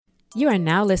You are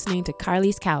now listening to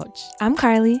Carly's Couch. I'm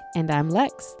Carly. And I'm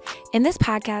Lex. In this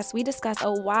podcast, we discuss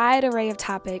a wide array of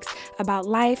topics about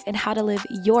life and how to live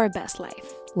your best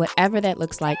life. Whatever that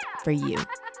looks like for you.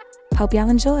 Hope y'all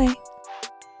enjoy.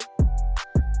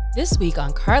 This week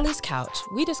on Carly's Couch,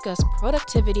 we discuss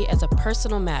productivity as a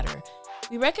personal matter.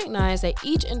 We recognize that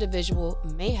each individual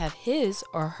may have his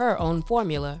or her own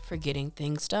formula for getting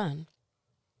things done.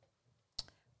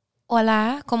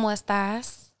 Hola, ¿cómo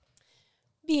estás?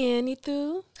 Bien, ¿y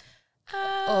tú?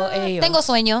 Tengo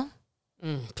sueño.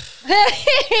 Look,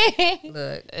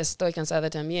 estoy cansada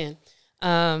también.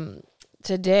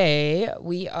 Today,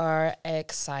 we are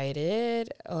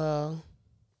excited. I'm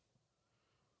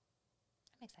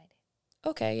excited.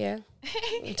 Okay, yeah.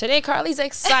 Today, Carly's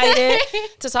excited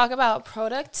to talk about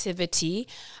productivity.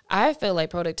 I feel like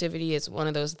productivity is one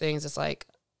of those things that's like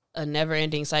a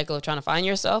never-ending cycle of trying to find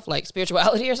yourself, like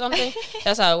spirituality or something.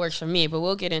 That's how it works for me, but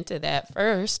we'll get into that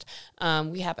first.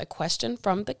 We have a question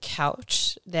from the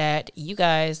couch that you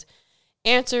guys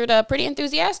answered pretty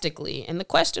enthusiastically, and the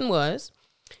question was,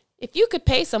 if you could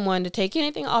pay someone to take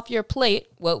anything off your plate,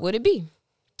 what would it be?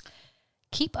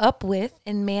 Keep up with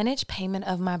and manage payment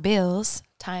of my bills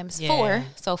times 4.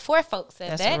 So 4 folks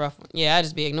said That's that. a rough one. Yeah, I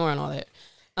just be ignoring all that.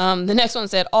 The next one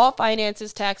said all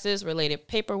finances, taxes, related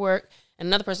paperwork. And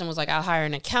another person was like, I'll hire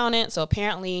an accountant. So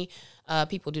apparently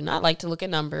people do not like to look at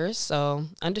numbers. So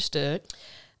understood.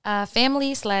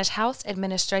 Family/house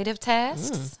administrative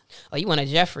tasks. Oh, you want a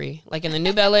Jeffrey. Like in the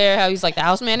New Bel-Air, how he's like the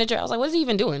house manager. I was like, what is he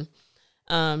even doing?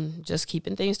 Just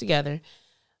keeping things together.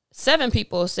 7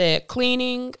 people said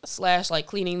cleaning / like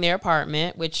cleaning their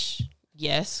apartment, which,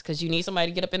 yes, because you need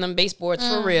somebody to get up in them baseboards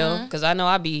for real. Because I know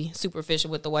I'd be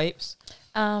superficial with the wipes.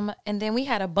 And then we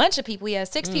had a bunch of people. We had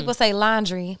 6 people say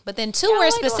laundry, but then 2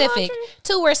 were specific.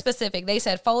 2 were specific. They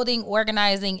said folding,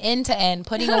 organizing, end to end,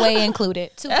 putting away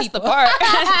included. 2 That's people. the part.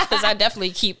 Because I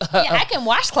definitely keep. Yeah, I can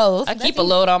wash clothes. I keep a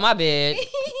load on my bed.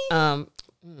 Damn,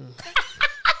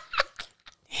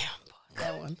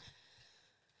 that one.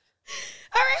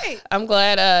 All right. I'm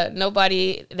glad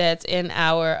nobody that's in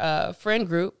our friend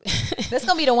group. This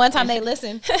gonna be the one time they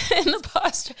listen. In the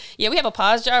pause jar. Yeah, we have a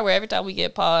pause jar where every time we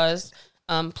get paused,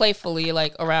 playfully,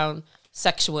 like around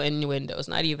sexual innuendos,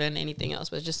 not even anything else,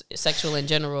 but just sexual in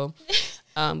general,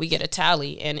 we get a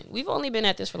tally. And we've only been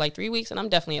at this for like 3 weeks, and I'm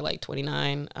definitely at like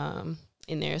 29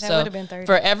 in there. That so would've been 30.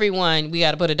 For everyone, we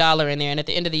got to put $1 in there. And at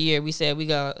the end of the year, we said we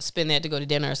going to spend that to go to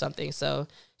dinner or something. So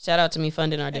shout out to me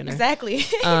funding our dinner. Exactly.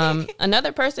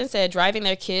 Another person said driving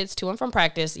their kids to and from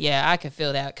practice. Yeah, I could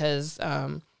feel that because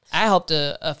I helped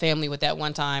a family with that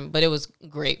one time, but it was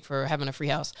great for having a free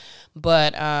house.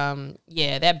 But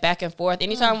yeah, that back and forth,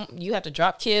 anytime you have to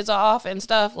drop kids off and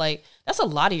stuff, like that's a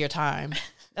lot of your time.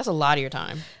 That's a lot of your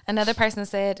time. Another person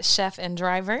said chef and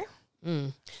driver.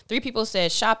 3 people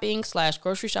said shopping /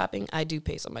 grocery shopping. I do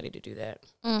pay somebody to do that.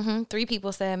 3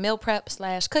 people said meal prep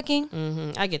 /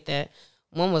 cooking. I get that.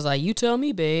 One was like, you tell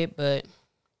me, babe, but...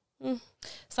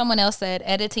 Someone else said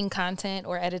editing content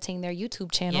or editing their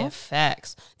YouTube channel. Yeah,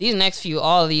 facts. These next few,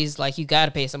 all of these, like you got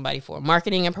to pay somebody for.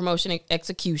 Marketing and promotion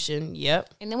execution.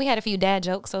 Yep. And then we had a few dad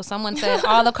jokes. So someone said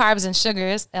all the carbs and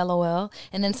sugars, LOL.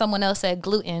 And then someone else said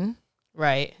gluten.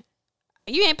 Right.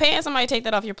 You ain't paying somebody to take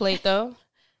that off your plate, though.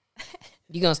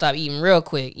 You're going to stop eating real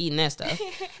quick, eating that stuff.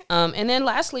 And then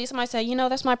lastly, somebody said,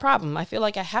 that's my problem. I feel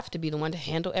like I have to be the one to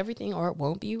handle everything or it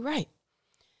won't be right.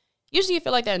 Usually you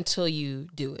feel like that until you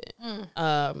do it.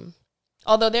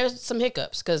 Although there's some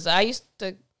hiccups because I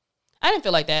didn't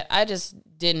feel like that. I just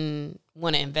didn't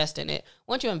want to invest in it.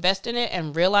 Once you invest in it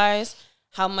and realize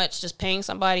how much just paying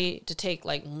somebody to take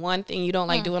like one thing you don't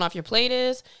like doing off your plate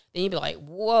is, then you'd be like,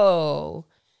 whoa.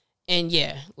 And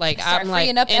yeah, like I'm like,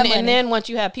 and then once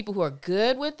you have people who are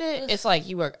good with it, it's like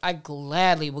I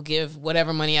gladly will give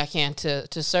whatever money I can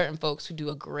to certain folks who do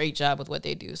a great job with what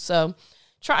they do. So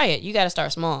try it. You got to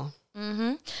start small.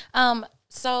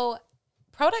 So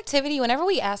productivity, whenever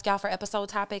we ask y'all for episode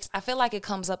topics, I feel like it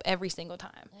comes up every single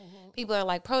time. People are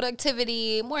like,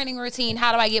 productivity, morning routine,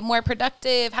 how do I get more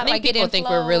productive? How do I get in flow? People think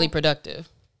we're really productive.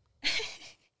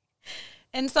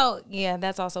 And so, yeah,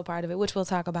 that's also part of it, which we'll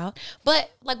talk about. But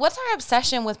like, what's our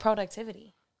obsession with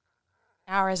productivity?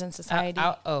 Ours in society.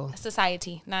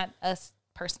 Society, not us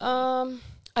personally.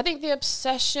 I think the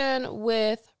obsession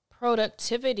with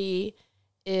productivity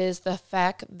is the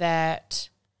fact that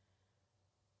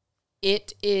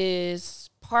it is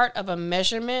part of a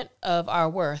measurement of our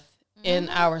worth in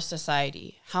our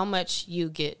society, how much you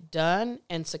get done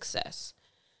and success.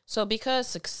 So because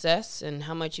success and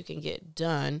how much you can get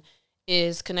done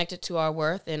is connected to our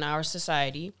worth in our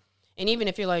society, and even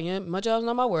if you're like, yeah, my job's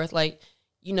not my worth, like,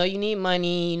 you need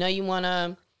money, you want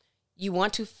to you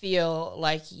want to feel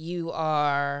like you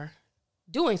are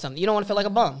doing something. You don't want to feel like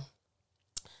a bum.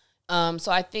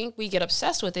 So I think we get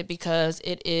obsessed with it because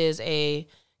it is a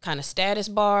kind of status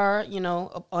bar, you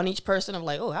know, on each person of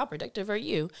like, oh, how productive are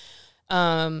you?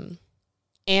 And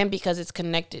because it's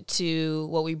connected to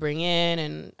what we bring in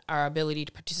and our ability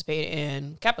to participate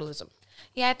in capitalism.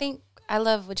 Yeah, I think I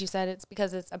love what you said. It's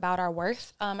because it's about our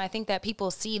worth. I think that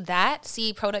people see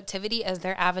productivity as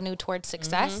their avenue towards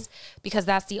success because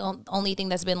that's the only thing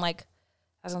that's been like,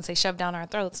 I was going to say shoved down our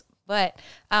throats, but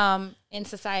in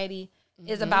society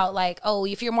is about like, oh,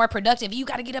 if you're more productive, you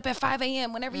got to get up at 5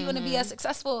 a.m. whenever you want to be as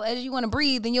successful as you want to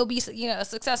breathe, then you'll be, you know,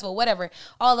 successful, whatever,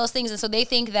 all those things. And so they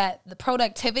think that the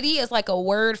productivity is like a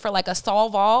word for like a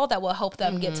solve all that will help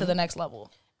them get to the next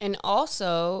level. And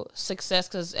also success,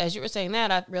 because as you were saying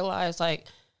that, I realized like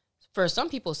for some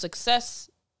people, success,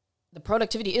 the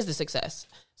productivity is the success.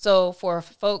 So for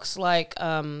folks like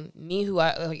me, who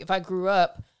if I grew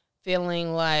up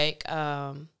feeling like,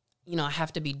 you know, I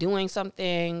have to be doing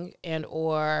something and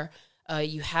or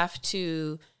you have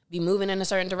to be moving in a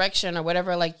certain direction or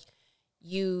whatever, like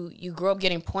you grow up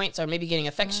getting points or maybe getting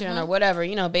affection or whatever,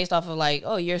 you know, based off of like,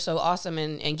 oh, you're so awesome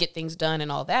and get things done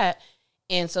and all that.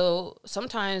 And so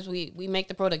sometimes we make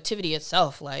the productivity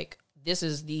itself like, this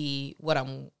is what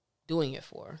I'm doing it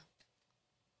for.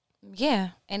 Yeah.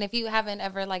 And if you haven't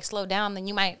ever like slowed down, then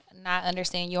you might not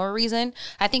understand your reason.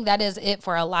 I think that is it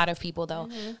for a lot of people though.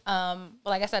 But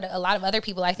like I said, a lot of other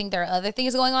people, I think there are other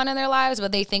things going on in their lives,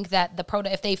 but they think that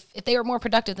if they were more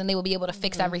productive, then they will be able to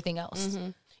fix everything else.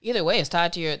 Either way, it's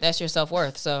tied to that's your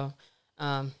self-worth. So,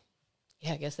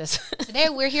 yeah, I guess that's today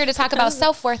we're here to talk about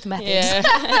self-worth methods.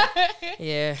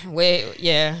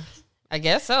 Yeah. I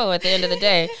guess so at the end of the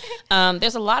day.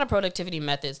 There's a lot of productivity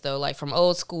methods though, like from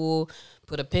old school,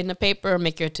 put a pen to paper,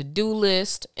 make your to-do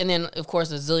list. And then of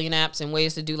course a zillion apps and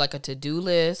ways to do like a to-do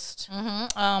list.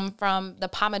 From the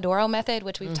Pomodoro method,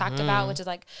 which we've talked about, which is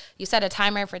like you set a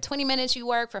timer for 20 minutes, you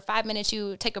work, for 5 minutes,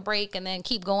 you take a break and then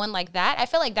keep going like that. I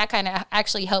feel like that kind of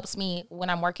actually helps me when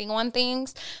I'm working on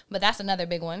things, but that's another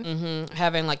big one.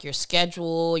 Having like your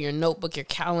schedule, your notebook, your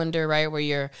calendar, right? Where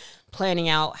you're planning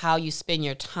out how you spend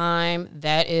your time.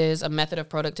 That is a method of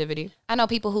productivity. I know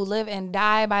people who live and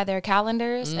die by their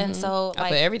calendars. And so I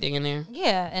put everything in there.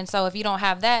 Yeah. And so if you don't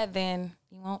have that, then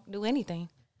you won't do anything.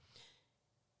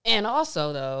 And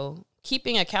also though,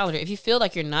 keeping a calendar, if you feel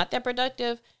like you're not that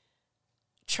productive,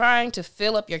 trying to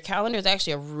fill up your calendar is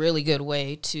actually a really good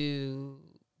way to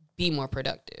be more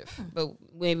productive. But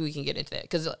maybe we can get into that.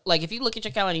 Because like if you look at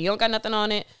your calendar, you don't got nothing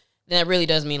on it, then it really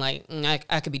does mean like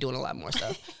I could be doing a lot more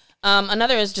stuff.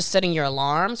 Another is just setting your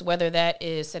alarms, whether that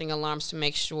is setting alarms to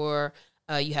make sure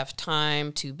you have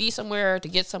time to be somewhere, to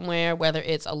get somewhere, whether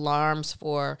it's alarms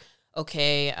for,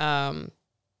 okay,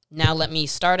 now let me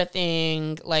start a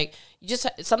thing, like just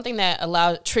something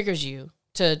that triggers you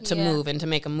to move and to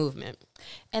make a movement.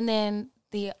 And then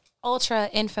the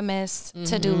ultra infamous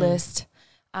to-do list.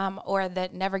 Or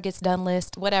that never gets done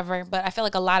list, whatever. But I feel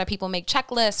like a lot of people make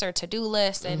checklists or to-do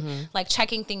lists and like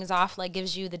checking things off like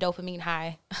gives you the dopamine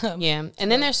high. Yeah.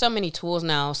 And then there's so many tools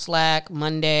now, Slack,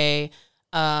 Monday.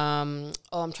 I'm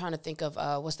trying to think of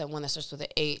what's that one that starts with an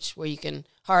H where you can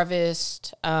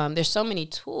harvest. There's so many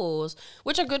tools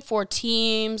which are good for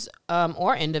teams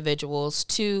or individuals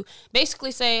to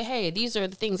basically say, hey, these are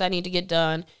the things I need to get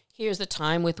done. Here's the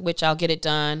time with which I'll get it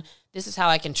done. This is how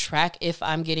I can track if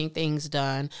I'm getting things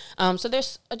done. So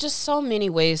there's just so many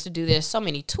ways to do this, so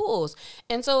many tools.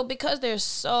 And so because there's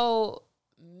so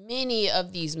many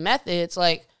of these methods,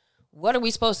 like, what are we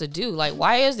supposed to do? Like,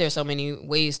 why is there so many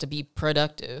ways to be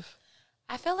productive?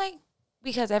 I feel like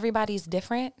because everybody's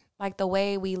different, like the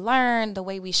way we learn, the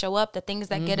way we show up, the things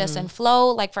that get us in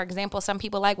flow. Like, for example, some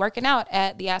people like working out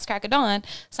at the ass crack of dawn.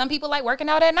 Some people like working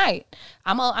out at night.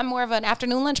 I'm more of an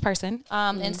afternoon lunch person.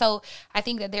 And so I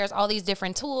think that there's all these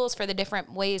different tools for the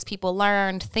different ways people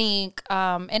learn, think,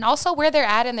 and also where they're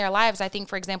at in their lives. I think,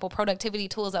 for example, productivity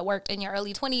tools that worked in your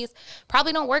early 20s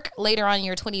probably don't work later on in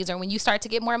your 20s or when you start to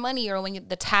get more money or when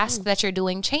the task that you're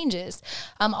doing changes.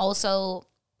 Also,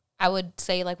 I would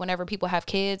say like whenever people have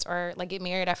kids or like get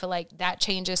married, I feel like that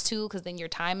changes too because then your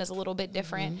time is a little bit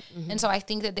different. And so I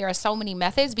think that there are so many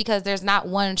methods because there's not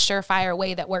one surefire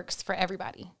way that works for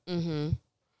everybody.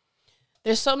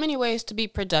 There's so many ways to be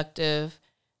productive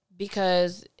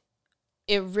because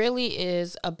it really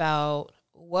is about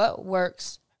what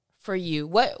works for you,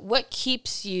 what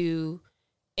keeps you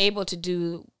able to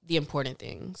do the important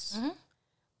things.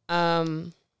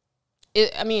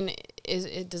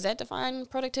 Does that define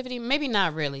productivity? Maybe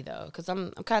not really though, because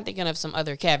I'm kind of thinking of some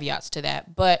other caveats to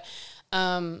that. But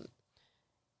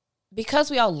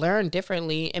because we all learn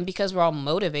differently and because we're all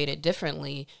motivated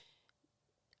differently,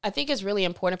 I think it's really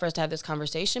important for us to have this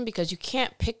conversation, because you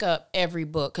can't pick up every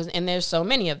book, and there's so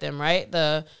many of them, right?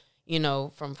 From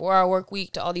 4-Hour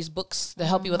Workweek to all these books that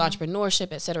help you with entrepreneurship,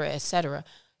 et cetera, et cetera.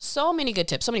 So many good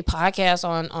tips, so many podcasts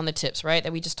on the tips, right,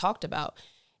 that we just talked about.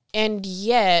 And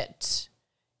yet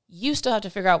you still have to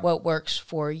figure out what works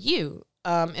for you.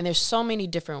 And there's so many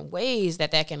different ways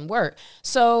that can work.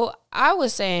 So I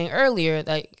was saying earlier,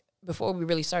 like before we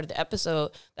really started the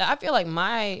episode, that I feel like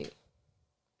probably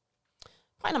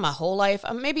not my whole life,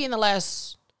 maybe in the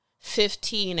last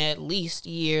 15 at least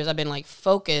years, I've been like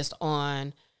focused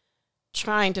on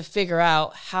trying to figure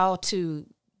out how to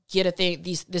get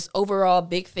this overall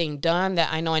big thing done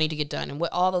that I know I need to get done, and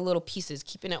what all the little pieces,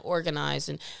 keeping it organized,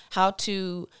 and how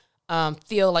to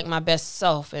feel like my best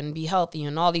self and be healthy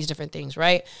and all these different things,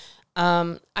 right?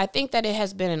 I think that it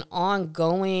has been an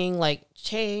ongoing like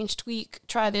change, tweak,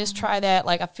 try this, try that.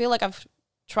 Like I feel like I've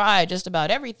tried just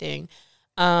about everything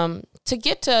to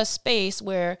get to a space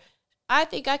where I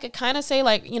think I could kind of say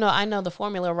like, I know the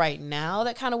formula right now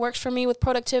that kind of works for me with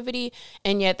productivity,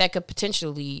 and yet that could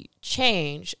potentially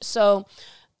change. So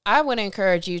I would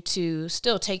encourage you to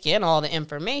still take in all the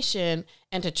information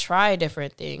and to try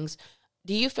different things.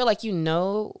 Do you feel like you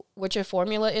know what your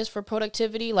formula is for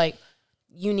productivity? Like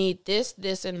you need this,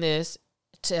 this, and this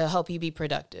to help you be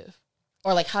productive,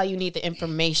 or like how you need the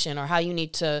information, or how you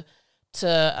need to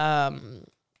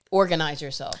organize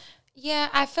yourself? Yeah,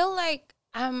 I feel like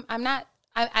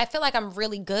I feel like I'm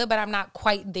really good, but I'm not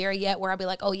quite there yet where I'll be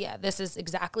like, oh yeah, this is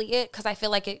exactly it. Cause I feel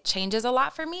like it changes a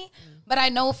lot for me, but I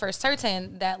know for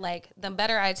certain that like the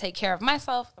better I take care of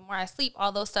myself, the more I sleep,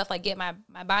 all those stuff, like get my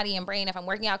body and brain, if I'm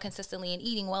working out consistently and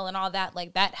eating well and all that,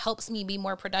 like that helps me be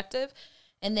more productive.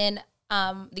 And then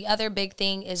the other big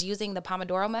thing is using the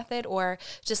Pomodoro method, or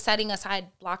just setting aside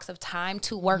blocks of time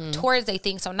to work towards a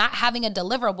thing. So not having a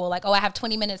deliverable like, oh, I have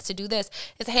 20 minutes to do this.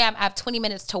 It's, hey, I have 20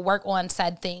 minutes to work on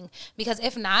said thing. Because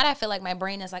if not, I feel like my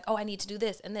brain is like, oh, I need to do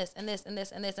this and this and this and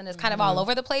this and this. And it's kind of all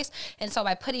over the place. And so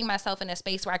by putting myself in a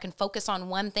space where I can focus on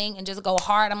one thing and just go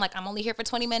hard, I'm like, I'm only here for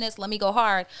 20 minutes. Let me go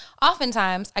hard.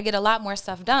 Oftentimes I get a lot more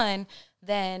stuff done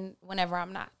than whenever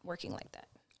I'm not working like that.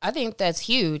 I think that's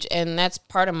huge, and that's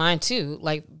part of mine too.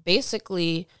 Like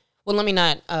basically, well, let me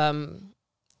not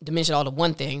diminish it all to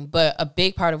one thing, but a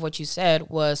big part of what you said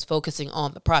was focusing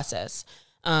on the process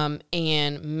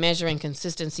and measuring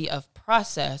consistency of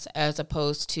process as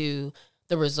opposed to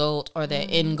the result or the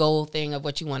end goal thing of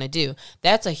what you want to do.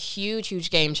 That's a huge, huge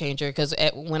game changer, because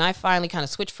when I finally kind of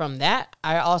switched from that,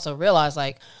 I also realized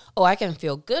like, oh, I can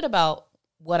feel good about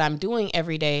what I'm doing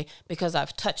every day because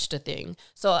I've touched a thing.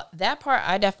 So that part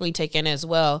I definitely take in as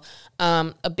well.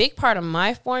 A big part of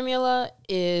my formula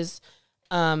is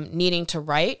needing to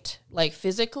write, like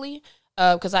physically,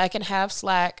 because I can have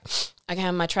Slack, I can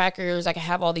have my trackers, I can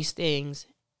have all these things,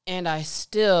 and I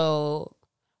still,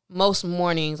 most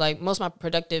mornings, like most of my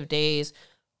productive days,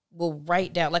 will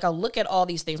write down, like I'll look at all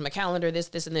these things, my calendar,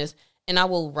 this, and this, and I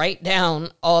will write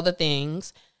down all the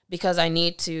things because I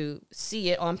need to see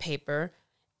it on paper.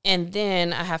 And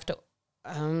then I have to,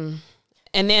 and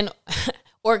then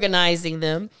organizing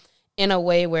them in a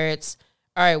way where it's,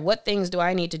 all right, what things do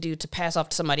I need to do to pass off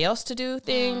to somebody else to do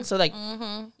things? So like,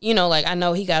 like I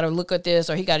know he got to look at this,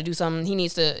 or he got to do something. He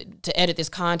needs to edit this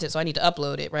content, so I need to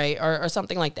upload it, right? Or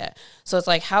something like that. So it's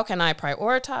like, how can I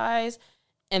prioritize?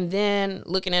 And then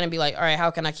looking at it and be like, all right, how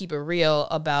can I keep it real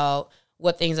about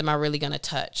what things am I really going to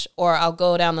touch? Or I'll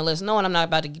go down the list, knowing I'm not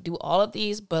about to do all of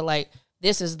these, but like,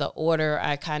 this is the order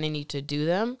I kind of need to do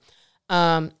them.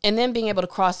 And then being able to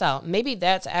cross out. Maybe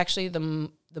that's actually the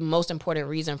most important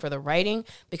reason for the writing,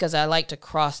 because I like to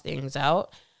cross things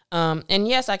out. And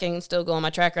yes, I can still go on my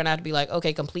tracker and I have to be like,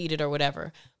 okay, completed or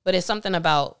whatever. But it's something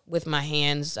about with my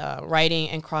hands, writing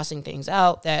and crossing things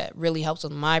out that really helps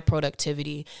with my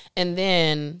productivity. And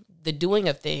then the doing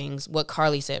of things, what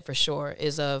Carly said for sure,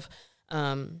 is of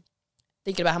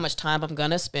thinking about how much time I'm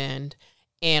going to spend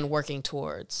and working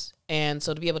towards. And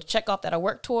so to be able to check off that I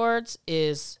work towards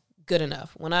is good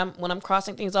enough. When I'm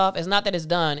crossing things off, it's not that it's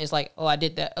done. It's like, oh, I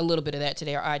did that, a little bit of that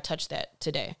today, or I touched that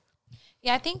today.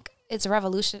 Yeah, I think it's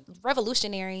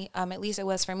revolutionary. At least it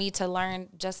was for me to learn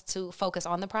just to focus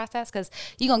on the process, because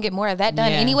you're going to get more of that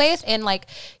done anyways. And like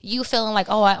you feeling like,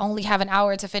 oh, I only have an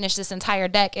hour to finish this entire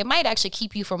deck. It might actually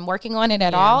keep you from working on it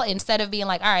at all, instead of being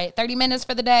like, all right, 30 minutes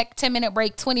for the deck, 10-minute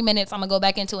break, 20 minutes. I'm going to go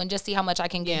back into it and just see how much I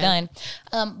can get done.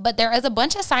 But there is a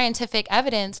bunch of scientific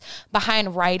evidence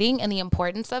behind writing and the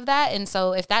importance of that. And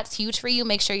so if that's huge for you,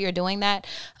 make sure you're doing that.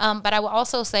 But I will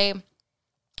also say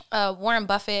Warren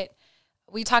Buffett,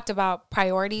 we talked about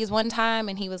priorities one time,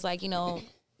 and he was like,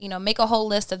 make a whole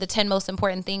list of the 10 most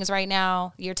important things right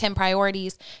now, your 10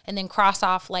 priorities, and then cross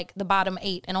off like the bottom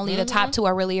 8, and only the top 2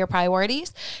 are really your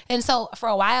priorities. And so for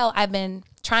a while, I've been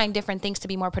trying different things to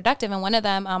be more productive. And one of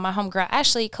them, my homegirl,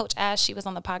 Ashley, Coach Ash, she was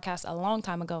on the podcast a long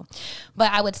time ago,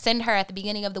 but I would send her at the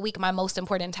beginning of the week my most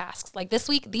important tasks. Like this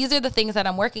week, these are the things that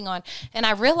I'm working on. And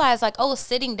I realized like,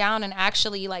 sitting down and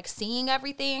actually like seeing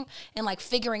everything and like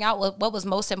figuring out what was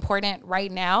most important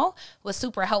right now was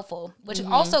super helpful, which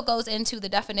also goes into the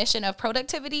definition of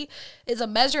productivity is a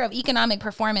measure of economic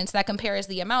performance that compares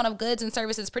the amount of goods and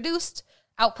services produced,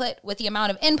 output, with the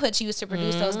amount of inputs used to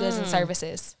produce those goods and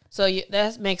services. So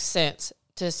that makes sense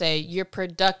to say you're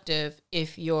productive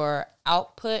if your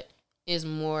output is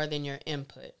more than your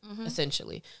input,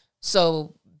 essentially.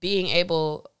 So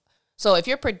if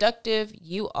you're productive,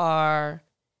 you are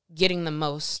getting the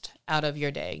most out of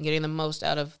your day, getting the most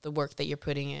out of the work that you're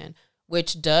putting in,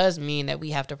 which does mean that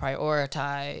we have to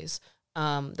prioritize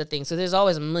the things. So there's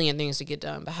always a million things to get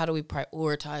done, but how do we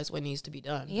prioritize what needs to be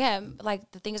done? Yeah,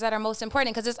 like the things that are most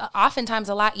important, because it's oftentimes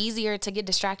a lot easier to get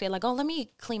distracted. Like, let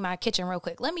me clean my kitchen real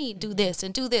quick. Let me do this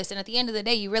and do this. And at the end of the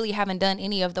day, you really haven't done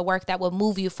any of the work that will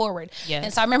move you forward. Yes.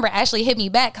 And so I remember Ashley hit me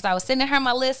back because I was sending her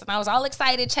my list and I was all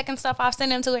excited, checking stuff off,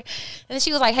 sending them to her. And then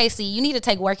she was like, hey, see, you need to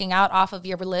take working out off of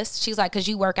your list. She's like, because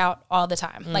you work out all the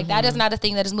time. Like that is not a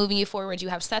thing that is moving you forward. You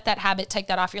have set that habit, take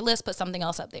that off your list, put something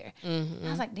else up there. I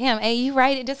was like, damn, hey, you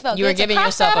right. It just felt you good were giving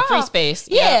yourself a free space.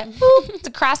 Yeah. To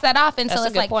cross that off. And so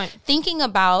it's like thinking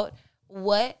about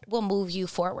what will move you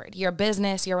forward, your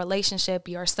business, your relationship,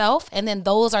 yourself. And then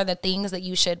those are the things that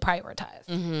you should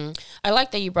prioritize. I like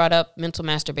that you brought up mental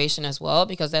masturbation as well,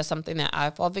 because that's something that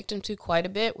I fall victim to quite a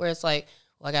bit, where it's like,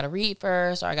 well, I got to read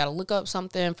first, or I got to look up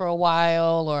something for a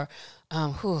while, or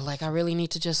I really need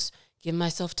to just give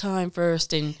myself time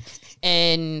first.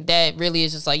 And that really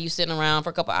is just like you sitting around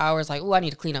for a couple hours like, I need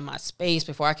to clean up my space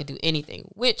before I could do anything,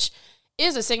 which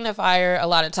is a signifier a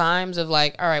lot of times of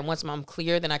like, all right, once I'm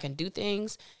clear, then I can do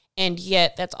things. And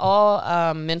yet that's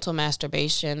all mental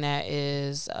masturbation. That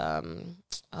is,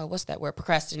 what's that word?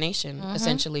 Procrastination,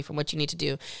 essentially, from what you need to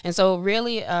do. And so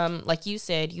really, like you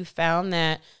said, you found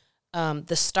that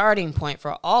the starting point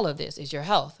for all of this is your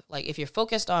health. Like if you're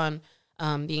focused on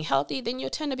being healthy, then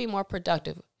you'll tend to be more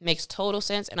productive. Makes total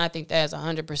sense. And I think that is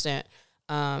 100%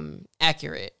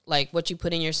 accurate. Like what you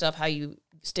put in yourself, how you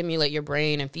stimulate your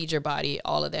brain and feed your body,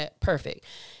 all of that, perfect.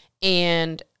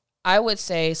 And I would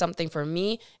say something for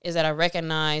me is that I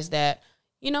recognize that,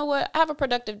 you know what, I have a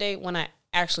productive day when I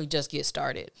actually just get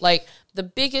started. Like the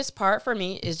biggest part for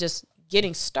me is just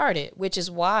getting started, which is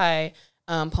why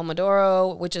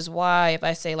Pomodoro, which is why if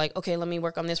I say like, okay, let me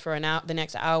work on this for the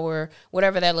next hour,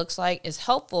 whatever that looks like, is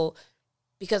helpful,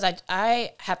 because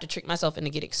I have to trick myself into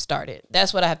getting started.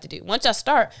 That's what I have to do. Once I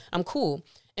start, I'm cool.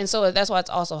 And so that's why it's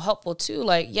also helpful too.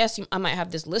 Like, yes, I might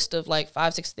have this list of like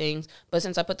 5-6 things, but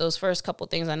since I put those first couple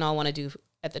things I know I want to do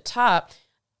at the top,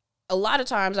 a lot of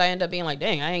times I end up being like,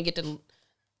 dang, I didn't get to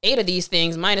 8 of these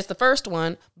things minus the first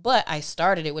one, but I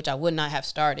started it, which I would not have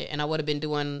started. And I would have been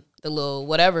doing the little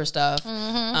whatever stuff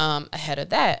ahead of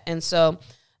that. And so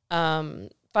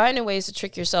finding ways to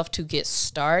trick yourself to get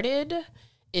started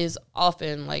is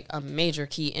often like a major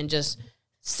key in just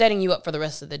setting you up for the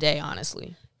rest of the day,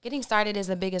 honestly. Getting started is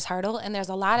the biggest hurdle, and there's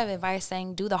a lot of advice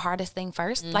saying do the hardest thing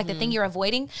first, like the thing you're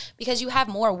avoiding, because you have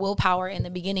more willpower in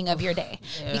the beginning of your day.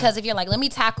 Because if you're like, let me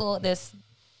tackle this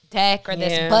deck or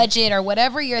this budget or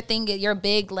whatever your thing, your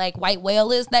big like white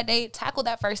whale is that day, tackle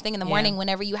that first thing in the morning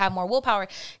whenever you have more willpower.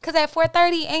 Because at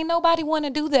 4:30, ain't nobody want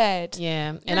to do that.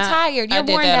 Yeah, you're tired. You're I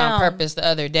did worn that down on purpose the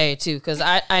other day too, because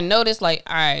I noticed like,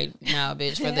 all right, now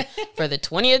bitch, for the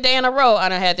 20th day in a row, I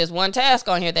done had this one task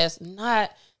on here that's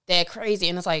not that crazy,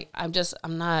 and it's like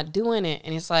I'm not doing it,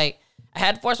 and it's like I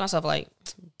had to force myself like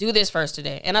do this first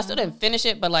today, and I still didn't finish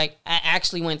it, but like I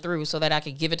actually went through so that I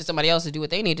could give it to somebody else to do what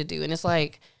they need to do, and it's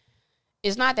like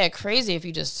it's not that crazy if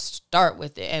you just start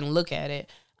with it and look at it.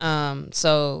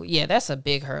 So yeah, that's a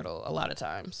big hurdle a lot of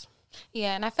times.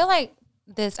 Yeah, and I feel like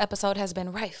this episode has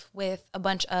been rife with a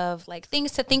bunch of like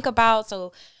things to think about.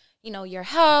 So, your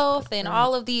health and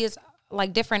all of these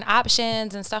like different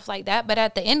options and stuff like that. But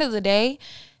at the end of the day,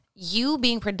 you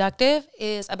being productive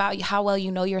is about how well you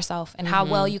know yourself and how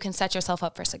well you can set yourself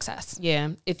up for success. Yeah.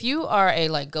 If you are a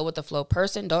like go with the flow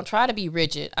person, don't try to be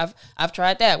rigid. I've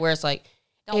tried that where it's like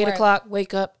 8 o'clock,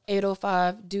 wake up,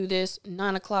 8:05, do this,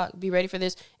 9 o'clock, be ready for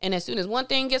this. And as soon as one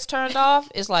thing gets turned off,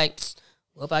 it's like,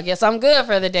 well, I guess I'm good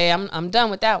for the day. I'm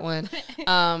done with that one.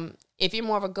 If you're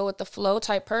more of a go with the flow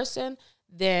type person,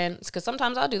 then because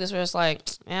sometimes I'll do this where it's like,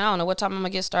 man, I don't know what time I'm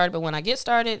gonna get started, but when I get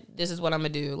started, this is what I'm gonna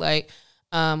do. Like,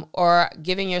 or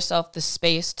giving yourself the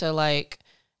space to like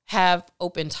have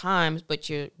open times, but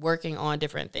you're working on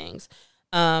different things.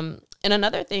 And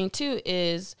another thing too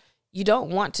is you don't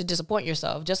want to disappoint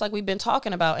yourself. Just like we've been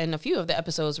talking about in a few of the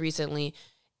episodes recently,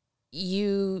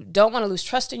 you don't want to lose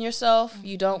trust in yourself.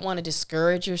 You don't want to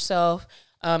discourage yourself.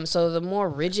 So the more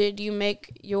rigid you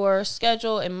make your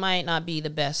schedule, it might not be the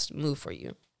best move for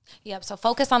you. Yep. So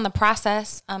focus on the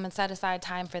process and set aside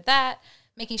time for that,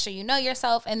 making sure you know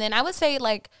yourself. And then I would say,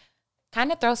 like, kind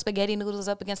of throw spaghetti noodles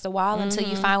up against the wall until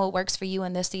you find what works for you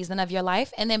in this season of your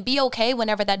life. And then be okay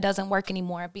whenever that doesn't work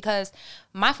anymore. Because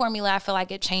my formula, I feel like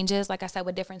it changes, like I said,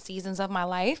 with different seasons of my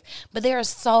life. But there are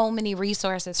so many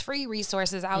resources, free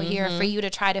resources out here for you to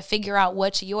try to figure out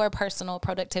what your personal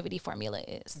productivity formula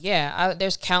is. Yeah,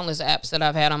 there's countless apps that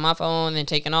I've had on my phone and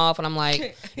taken off. And I'm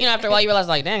like, after a while you realize,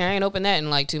 like, dang, I ain't opened that in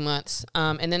like 2 months.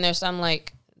 And then there's some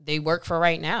like, they work for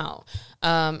right now.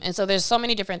 And so there's so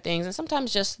many different things. And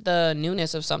sometimes just the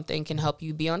newness of something can help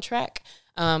you be on track.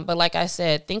 But like I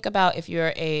said, think about if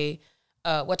you're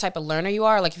what type of learner you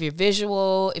are. Like if you're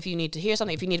visual, if you need to hear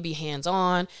something, if you need to be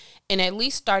hands-on. And at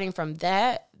least starting from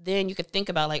that, then you could think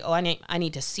about like, oh, I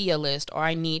need to see a list, or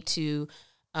I need to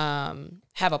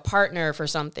have a partner for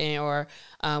something, or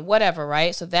whatever,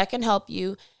 right? So that can help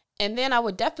you. And then I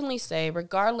would definitely say,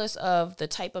 regardless of the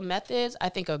type of methods, I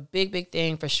think a big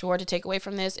thing for sure to take away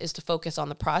from this is to focus on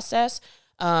the process,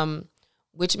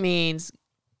 which means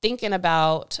thinking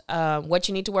about what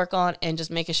you need to work on and just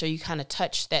making sure you kind of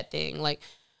touch that thing. Like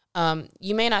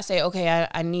you may not say, okay,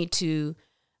 I need to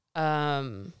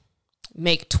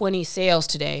make 20 sales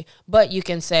today, but you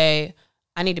can say,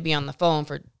 I need to be on the phone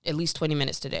for at least 20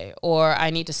 minutes today, or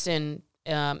I need to send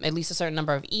at least a certain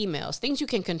number of emails, things you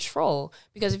can control,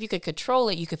 because if you could control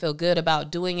it, you could feel good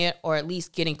about doing it, or at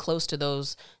least getting close to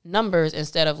those numbers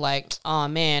instead of like, oh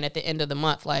man, at the end of the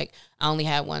month, like I only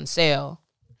had 1 sale.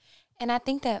 And I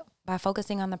think that by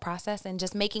focusing on the process and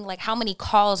just making like, how many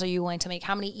calls are you going to make?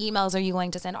 How many emails are you going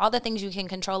to send? All the things you can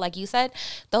control, like you said,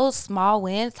 those small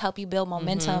wins help you build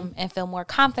momentum and feel more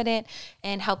confident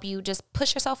and help you just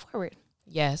push yourself forward.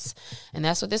 Yes. And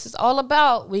that's what this is all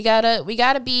about. We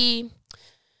gotta be,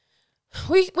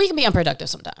 we can be unproductive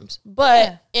sometimes,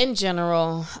 but in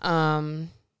general,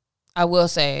 I will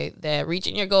say that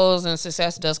reaching your goals and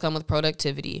success does come with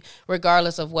productivity,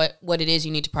 regardless of what it is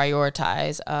you need to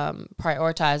prioritize.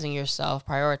 Prioritizing yourself,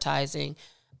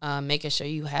 making sure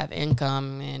you have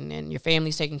income and your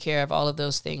family's taken care of, all of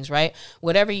those things, right?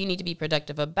 Whatever you need to be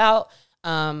productive about.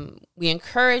 We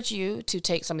encourage you to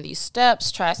take some of these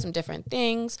steps, try some different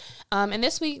things. And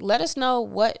this week, let us know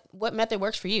what method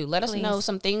works for you. Let us know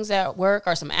some things that work,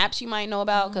 or some apps you might know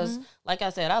about. Because like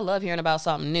I said, I love hearing about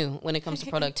something new when it comes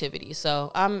to productivity.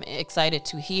 So I'm excited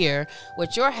to hear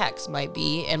what your hacks might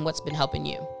be and what's been helping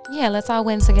you. Yeah, let's all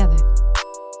win together.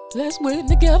 Let's win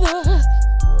together.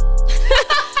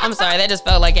 I'm sorry, that just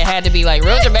felt like it had to be like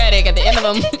real dramatic at the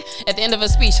end of a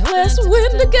speech. Let's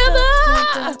win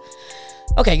together.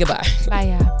 Okay, goodbye. Bye,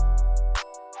 y'all.